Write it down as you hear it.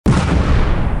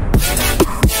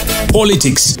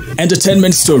politics,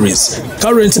 entertainment stories,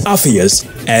 current affairs,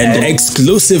 and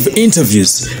exclusive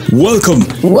interviews. Welcome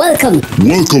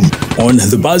on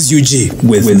The Buzz UG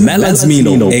with Melans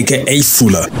Milo, aka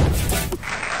Fuller.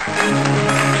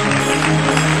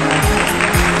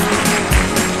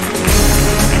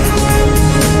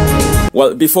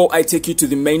 Well, before I take you to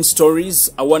the main stories,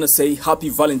 I want to say happy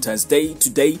Valentine's Day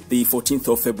today, the 14th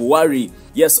of February.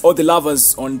 Yes, all the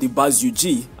lovers on The Buzz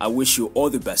UG, I wish you all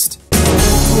the best.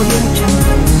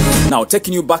 Now,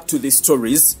 taking you back to the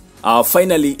stories,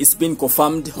 finally it's been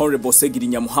confirmed Honorable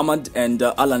Segirinya Muhammad and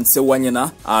Alan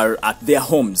Sewanyana are at their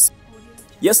homes.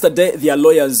 Yesterday, their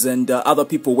lawyers and other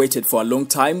people waited for a long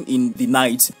time in the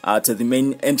night at the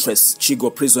main entrance,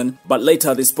 Chigo Prison. But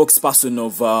later, the spokesperson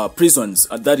of prisons,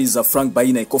 that is Frank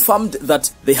Baine, confirmed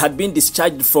that they had been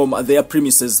discharged from their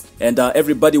premises and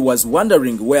everybody was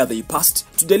wondering where they passed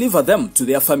to deliver them to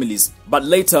their families. But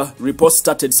later, reports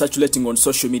started circulating on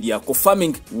social media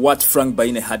confirming what Frank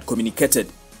Baine had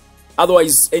communicated.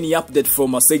 Otherwise, any update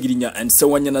from Segirinya and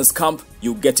Sewanyana's camp,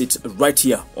 you get it right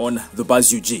here on The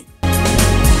Buzz UG.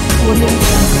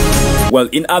 Well,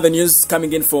 in other news,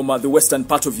 coming in from the western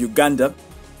part of Uganda,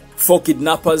 4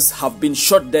 kidnappers have been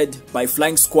shot dead by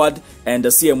flying squad and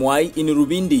CMY in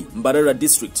Rubindi, Mbarara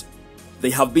district.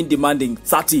 They have been demanding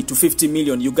 30 to 50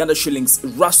 million Uganda shillings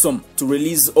ransom to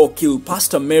release or kill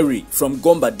Pastor Mary from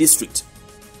Gomba district.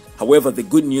 However, the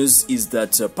good news is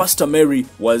that Pastor Mary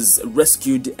was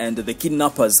rescued and the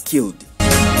kidnappers killed.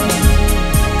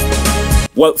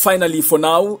 Well, finally, for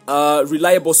now,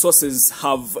 reliable sources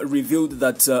have revealed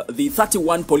that the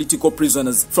 31 political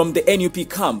prisoners from the NUP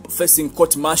camp facing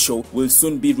court-martial will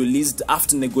soon be released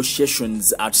after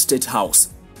negotiations at State House.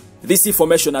 This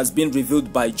information has been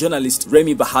revealed by journalist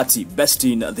Remy Bahati, based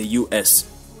in the US.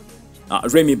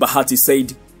 Remy Bahati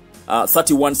said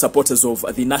 31 supporters of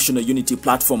the National Unity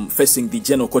Platform facing the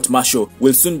General Court-Martial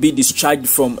will soon be discharged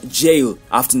from jail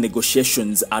after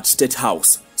negotiations at State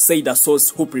House, said a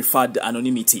source who preferred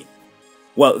anonymity.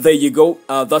 Well, there you go.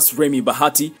 That's Remy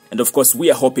Bahati, and of course,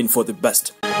 we are hoping for the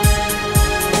best.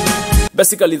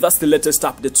 Basically, that's the latest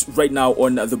update right now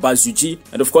on The Buzz UG,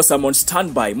 and of course, I'm on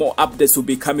standby. More updates will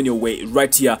be coming your way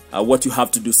right here. What you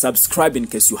have to do, subscribe in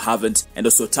case you haven't, and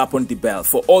also tap on the bell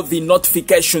for all the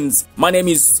notifications. My name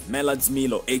is Melans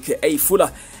Milo, aka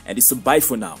Fuller, and it's a bye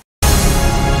for now.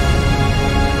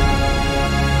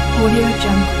 Audio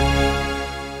Jungle.